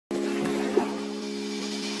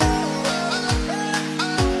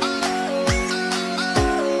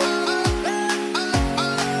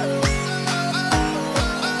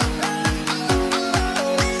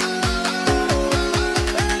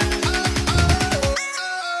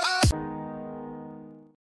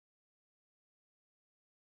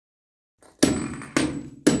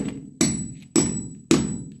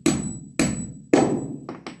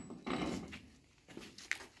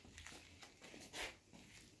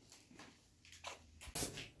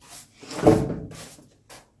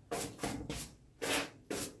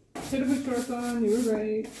Should have put shorts on, you were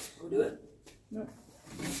right. Go do it. Nope.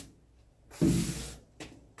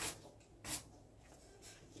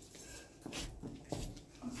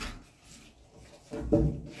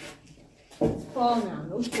 It's fall now,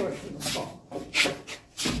 no shorts in the fall.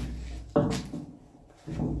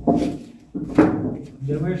 You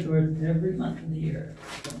gotta wear shorts every month of the year.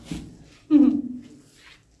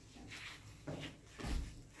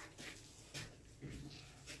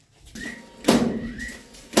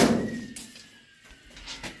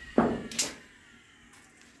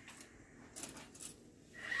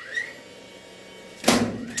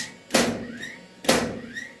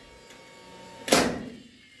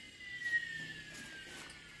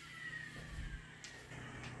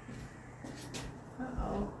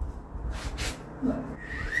 Uh-oh.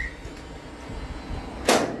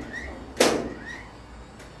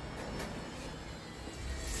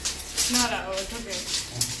 Not it's okay.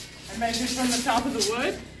 I measured from the top of the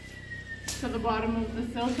wood to the bottom of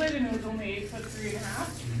the sill plate and it was only 8 foot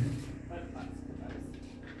 3.5. But that's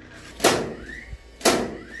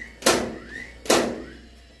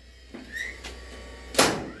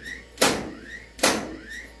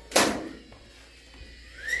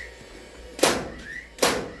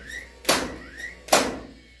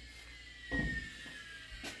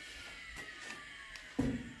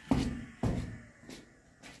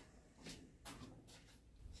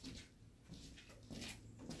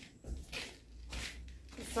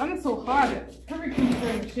the sun's so hot, it's perfect for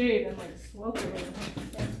in the shade and like sweltering.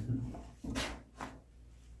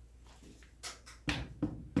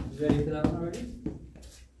 You ready for that one already?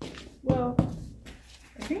 Well,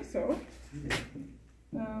 I think so.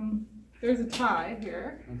 There's a tie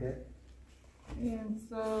here. Okay. And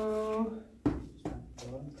so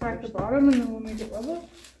tack the bottom and then we'll make it level.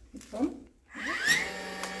 With some.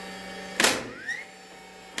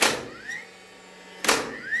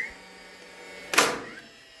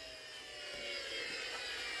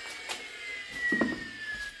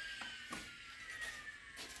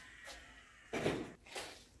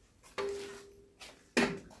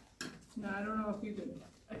 Now I don't know if you can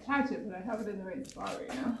attach it, but I have it in the right spot right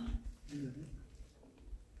now. Mm-hmm.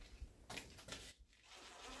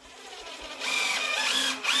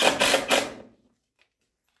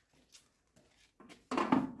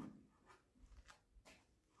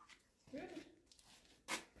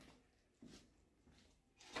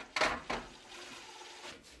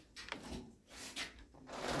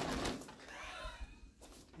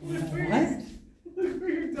 Look where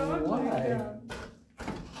your dog Why? laid down.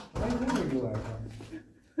 Why never you are?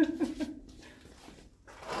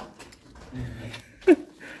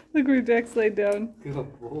 Look where Jack's laid down.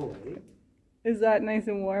 Good boy. Is that nice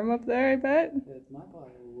and warm up there, I bet? It's my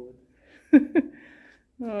pile of wood.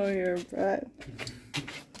 Oh, you're a brat.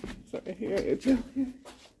 Sorry, here, Rachel.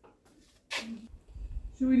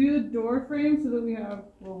 Should we do the door frame so that we have,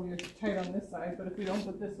 well, we're tight on this side, but if we don't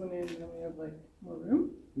put this one in, then we have like more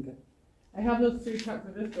room? Okay. I have those 3 cut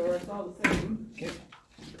for this door, it's all the same. Okay.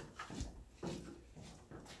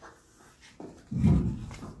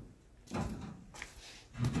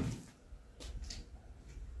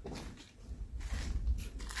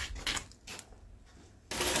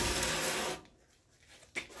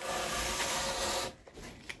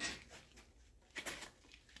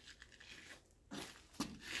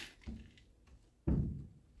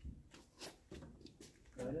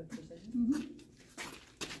 Got it for a second? Mm-hmm.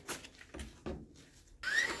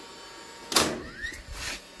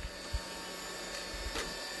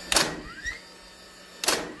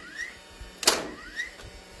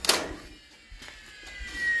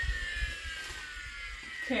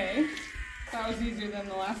 Okay, that was easier than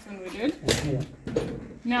the last one we did. Yeah.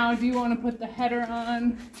 Now, do you want to put the header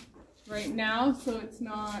on right now so it's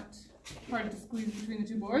not hard to squeeze between the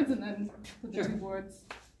 2 boards and then put the 2 boards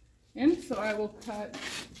in? So I will cut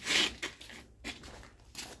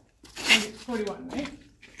 41, right?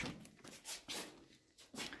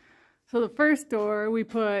 So the first door we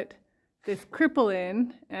put this cripple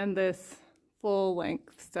in and this full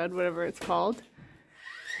length stud, whatever it's called.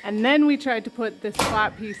 And then we tried to put this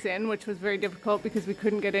flat piece in, which was very difficult because we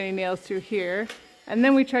couldn't get any nails through here. And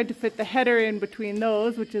then we tried to fit the header in between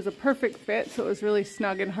those, which is a perfect fit, so it was really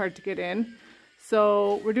snug and hard to get in.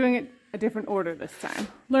 So we're doing it a different order this time,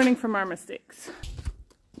 learning from our mistakes.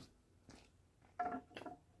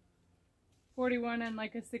 41 and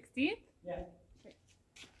like a 16th? Yeah. Okay.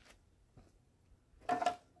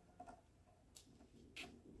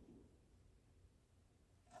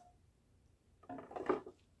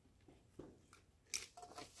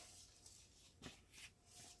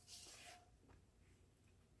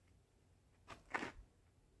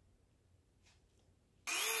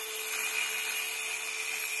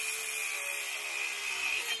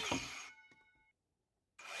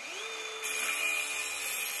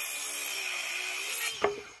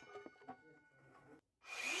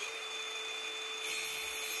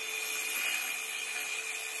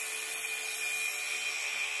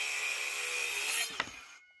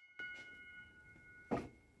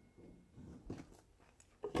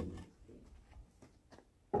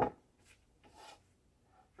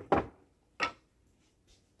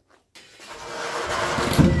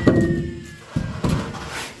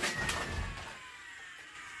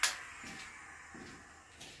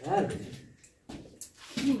 battery.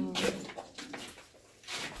 Just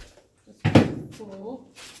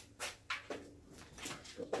full.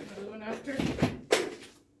 Go for another one after.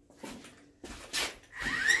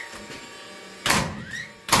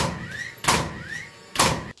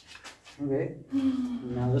 Okay.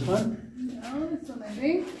 Now this one? Now this one, I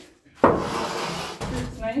think.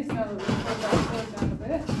 It's nice now that we pulled that cord down a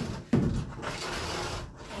bit.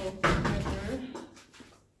 Oh, never.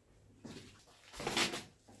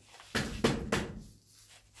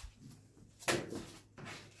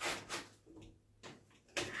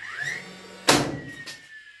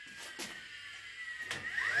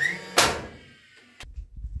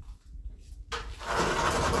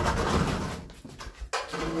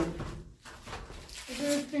 Is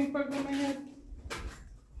there a stink bug on my head?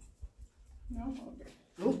 No? Okay.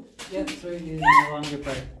 Oh, yeah, sorry, he's in the longer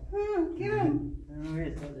part. Oh, get him! I don't know where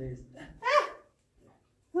it is. Oh, there he is.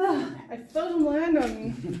 I felt him land on me.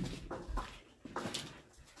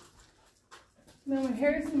 Now my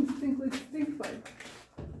hair seems to stink like stink bug.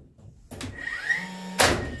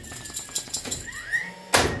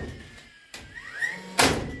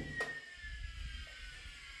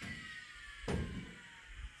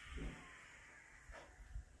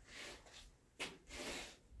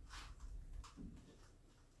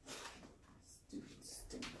 Stupid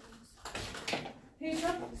stink bugs. Hey,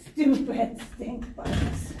 stupid stink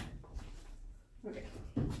bugs. Okay.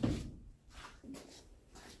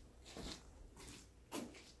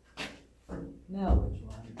 Now which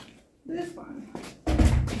one? This one.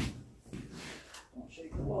 Don't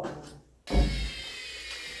shake the wall.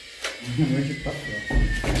 Where's your pup go?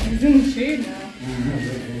 He's in the shade now.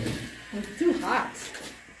 It's too hot. It's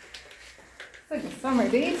like a summer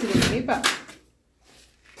day today, but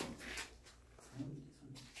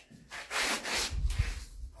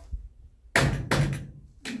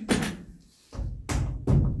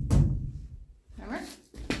Hammer?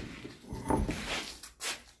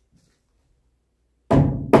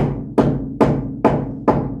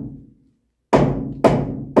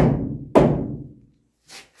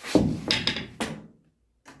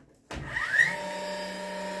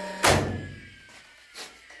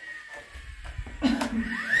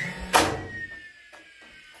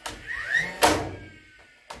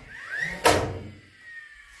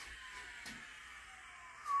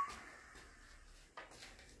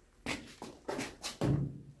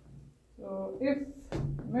 So if I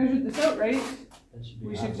measured this out right, That should be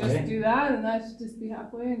we should halfway. just do that, and that should just be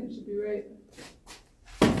halfway, and it should be right.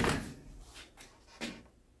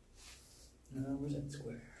 Where's that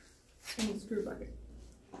square? In the screw bucket.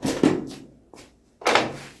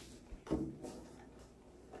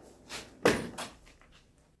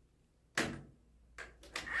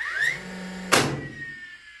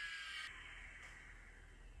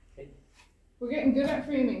 Okay. We're getting good at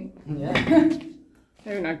framing. Yeah.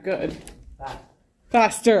 They're not good. Ah.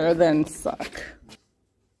 Faster than suck.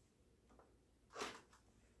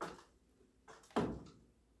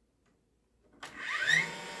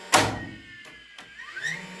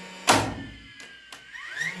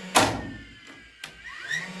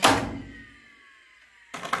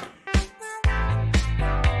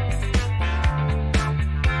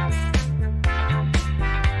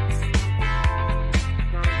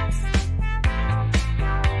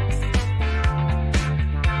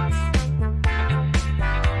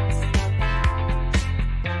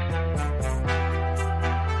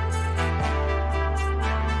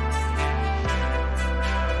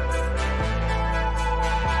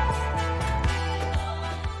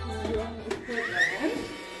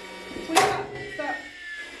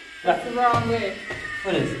 That's the wrong way.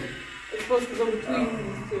 What is it? It's supposed to go between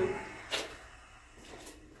these two.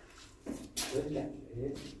 Good catch, eh?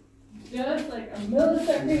 Just like a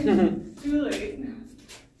millisecond too late.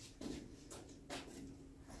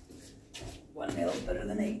 1 nail's better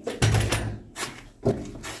than 8.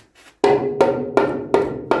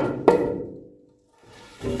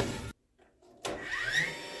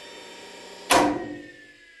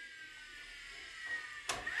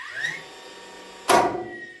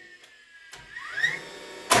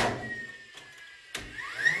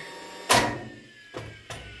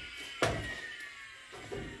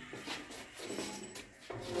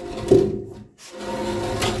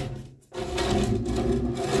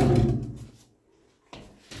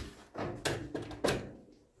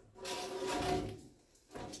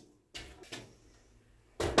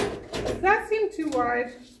 Does that seem too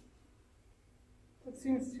wide? That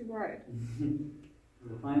seems too wide.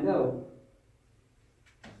 We'll find out.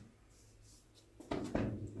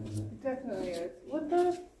 It definitely is. What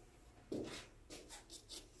the?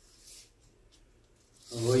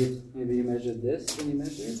 Oh, wait, maybe you measured this when you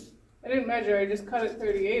measured? I didn't measure, I just cut it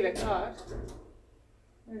 38, I thought.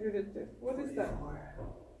 Measured it there. What is that for?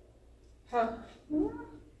 Huh?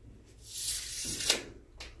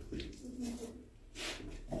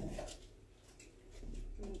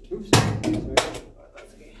 Oops. Sorry.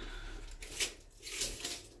 That's okay.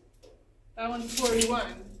 That one's 41.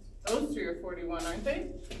 Those three are 41, aren't they?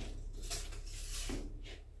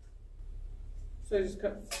 So I just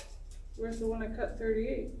cut. Where's the one I cut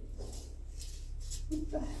 38?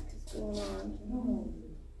 What the heck is going on? No.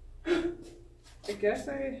 I guess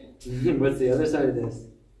I. What's the other side of this?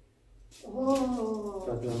 Oh.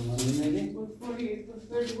 Got the wrong one maybe? Was 48 was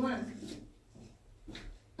 31.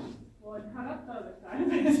 Well, I cut up the other side.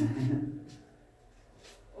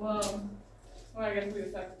 Well, I guess we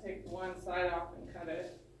just have to take one side off and cut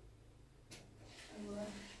it. And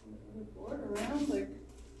we'll board around like.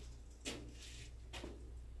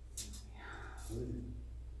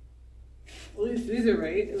 At least these are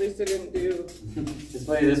right. At least I didn't do. It's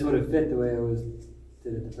funny, this would have fit the way I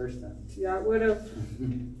did it the first time. Yeah, it would have.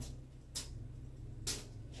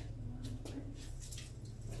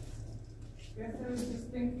 Guess I was just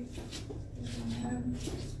thinking.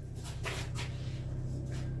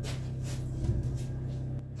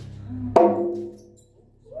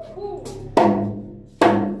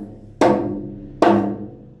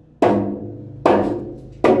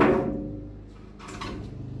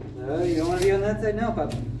 No, you don't want to be on that side now,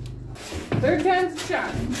 Papa. Third time's a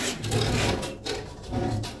charm.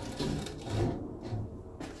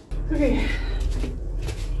 Okay.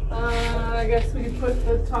 I guess we put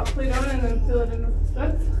the top plate on and then fill it in with the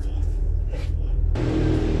studs.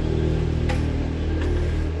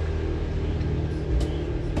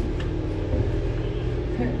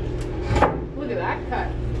 Look at that cut.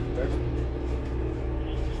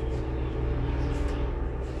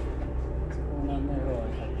 What's going on there? Oh, I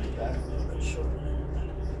cut it back a little bit short.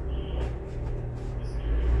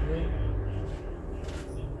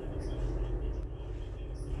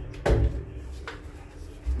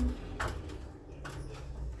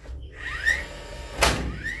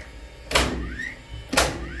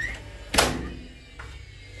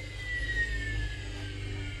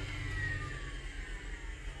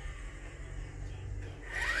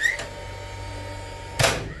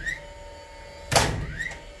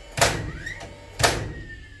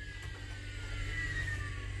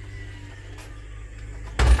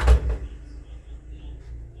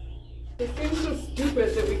 It seems so stupid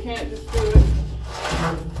that we can't just do it.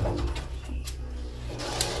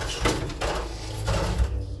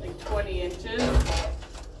 Like 20 inches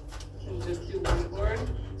and just do one board.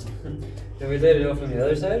 If we laid it out from the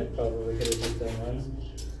other side, probably could have just done one.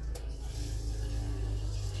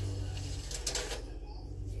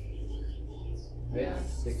 Yeah.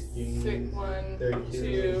 16, 6, 1,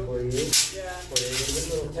 32, 2. 48. Yeah. 48 would have been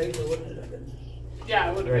a little tight, but wouldn't it have been?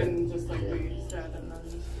 Yeah, it would have Right. been just like we said, and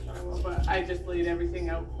then drywall. But I just laid everything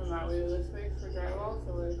out from that way to this way for drywall,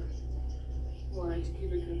 so I wanted to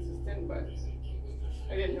keep it consistent. But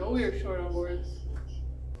I didn't know we were short on boards.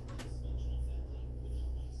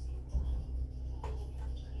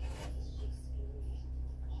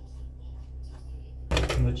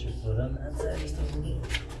 What's your foot on that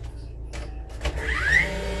side?